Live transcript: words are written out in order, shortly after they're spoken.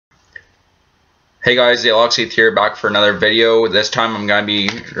Hey guys, Zayloxithe here, back for another video. This time I'm going to be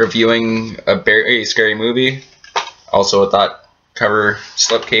reviewing a very scary movie, also with that cover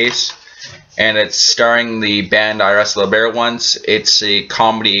slipcase, and it's starring the band iwrestledabearonce. It's a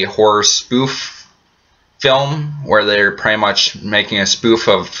comedy horror spoof film where they're pretty much making a spoof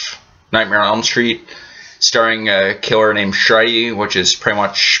of Nightmare on Elm Street, starring a killer named Shreddy, which is pretty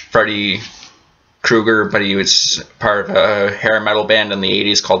much Freddy Krueger, but he was part of a hair metal band in the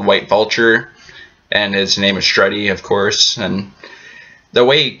 80s called White Vulture. And his name is Shreddy, of course. And the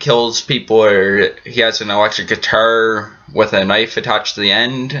way he kills people he has an electric guitar with a knife attached to the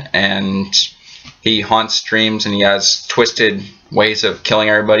end, and he haunts dreams, and he has twisted ways of killing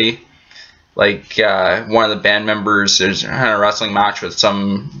everybody. Like one of the band members, there's a wrestling match with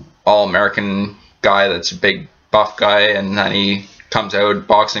some all-American guy that's a big buff guy, and then he comes out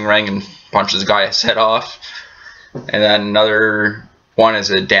boxing ring and punches the guy's head off. And then another one is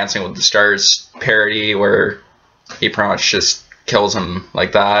a Dancing with the Stars parody where he pretty much just kills him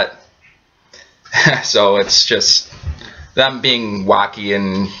like that. So it's just them being wacky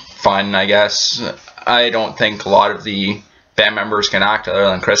and fun, I guess. I don't think a lot of the band members can act other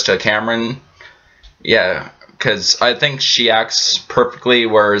than Krista Cameron. Yeah, because I think she acts perfectly,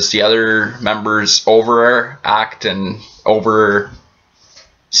 whereas the other members overact and oversell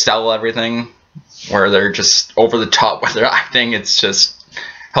everything, where they're just over the top with their acting. It's just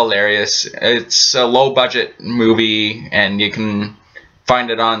hilarious. It's a low budget movie, and you can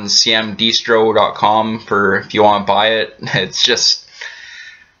find it on cmdistro.com for if you want to buy it. It's just,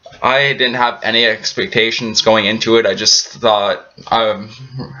 I didn't have any expectations going into it. I just thought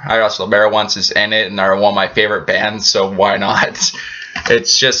iwrestledabearonce is in it, and they're one of my favorite bands, so why not?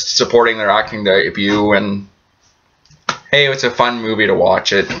 It's just supporting their acting debut, and hey, it's a fun movie to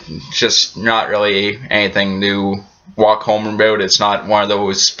watch. It's just not really anything to walk home about. It's not one of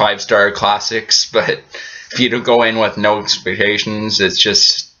those 5-star classics, but if you don't go in with no expectations, it's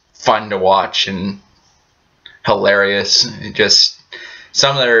just fun to watch and hilarious. It just,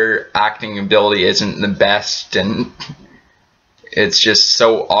 some of their acting ability isn't the best, and it's just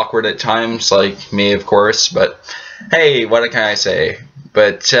so awkward at times, like me, of course, but hey, what can I say?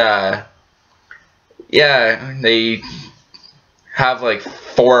 But yeah, they have like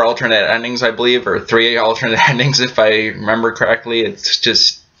 4 alternate endings, I believe, or 3 alternate endings if I remember correctly. It's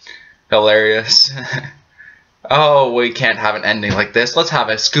just hilarious. Oh, we can't have an ending like this, let's have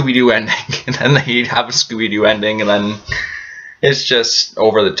a Scooby-Doo ending. And then they have a Scooby-Doo ending, and then it's just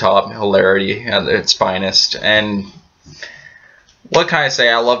over the top hilarity at its finest. And what can I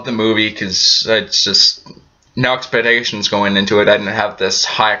say? I love the movie because it's just no expectations going into it. I didn't have this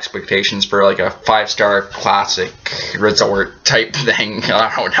high expectations for like a 5-star classic resort type thing. I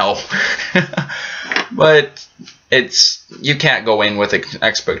don't know. But it's, you can't go in with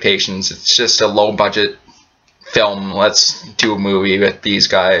expectations. It's just a low budget film. Let's do a movie with these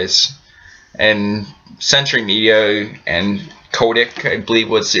guys. And Century Media and Kodak, I believe,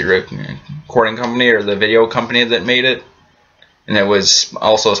 was the recording company or the video company that made it. And it was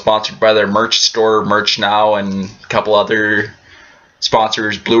also sponsored by their merch store, Merch Now, and a couple other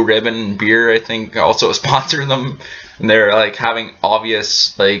sponsors, Blue Ribbon and Beer, I think, also sponsored them. And they're like having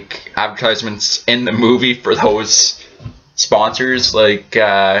obvious like advertisements in the movie for those sponsors. Like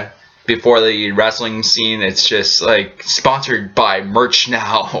before the wrestling scene, it's just like sponsored by Merch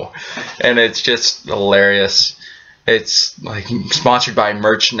Now, and it's just hilarious. It's like sponsored by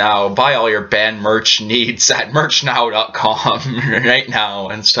Merch Now. Buy all your band merch needs at merchnow.com right now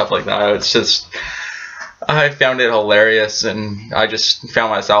and stuff like that. It's just, I found it hilarious, and I just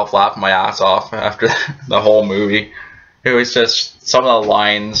found myself laughing my ass off after the whole movie. It was just some of the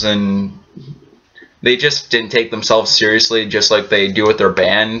lines, and they just didn't take themselves seriously, just like they do with their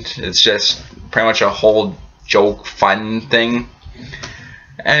band. It's just pretty much a whole joke, fun thing.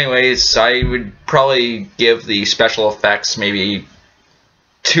 Anyways, I would probably give the special effects maybe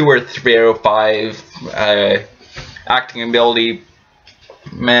 2 or 3 out of 5. Acting ability,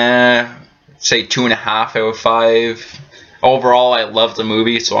 say 2.5 out of 5. Overall, I love the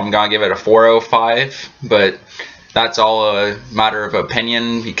movie, so I'm gonna give it a 4 out of 5. But that's all a matter of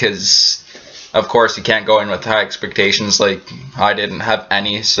opinion, because of course you can't go in with high expectations. Like I didn't have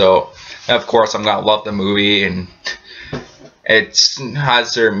any, so of course I'm gonna love the movie. And it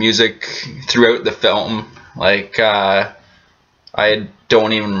has their music throughout the film. Like I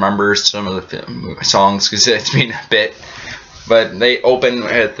don't even remember some of the songs because it's been a bit, but they open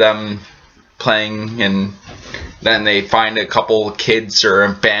with them playing, and then they find a couple kids or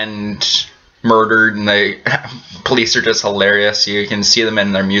a band murdered, and the police are just hilarious. You can see them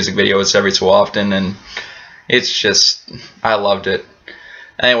in their music videos every so often, and it's just, I loved it.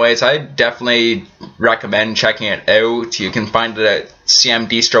 Anyways, I definitely recommend checking it out. You can find it at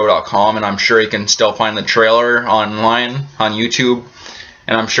cmdistro.com, and I'm sure you can still find the trailer online on YouTube.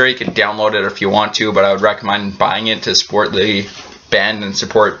 And I'm sure you can download it if you want to, but I would recommend buying it to support the band and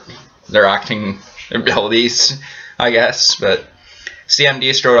support their acting abilities, I guess. But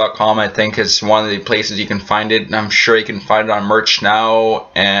cmdistro.com, I think, is one of the places you can find it. And I'm sure you can find it on Merch Now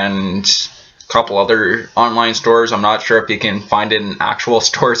and couple other online stores. I'm not sure if you can find it in actual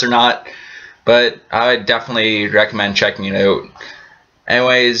stores or not, but I would definitely recommend checking it out.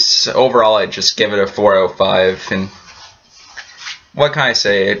 Anyways, overall I'd just give it a 4 out of 5, and what can I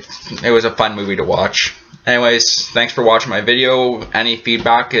say, it was a fun movie to watch. Anyways, thanks for watching my video. Any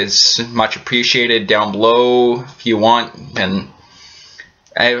feedback is much appreciated down below if you want, and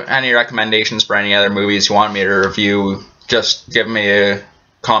any recommendations for any other movies you want me to review, just give me a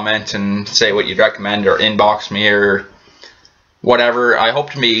comment and say what you'd recommend, or inbox me or whatever. I hope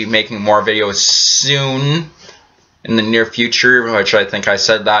to be making more videos soon in the near future, which I think I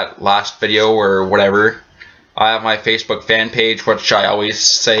said that last video or whatever. I have my Facebook fan page, which I always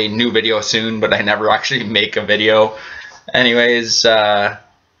say new video soon, but I never actually make a video. Anyways,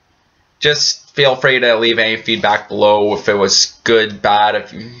 just feel free to leave any feedback below if it was good, bad,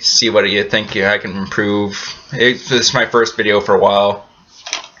 if you see what you think I can improve. This is my first video for a while.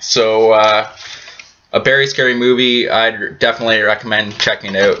 So, a very scary movie. I'd definitely recommend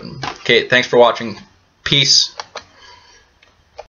checking it out. Okay, thanks for watching. Peace.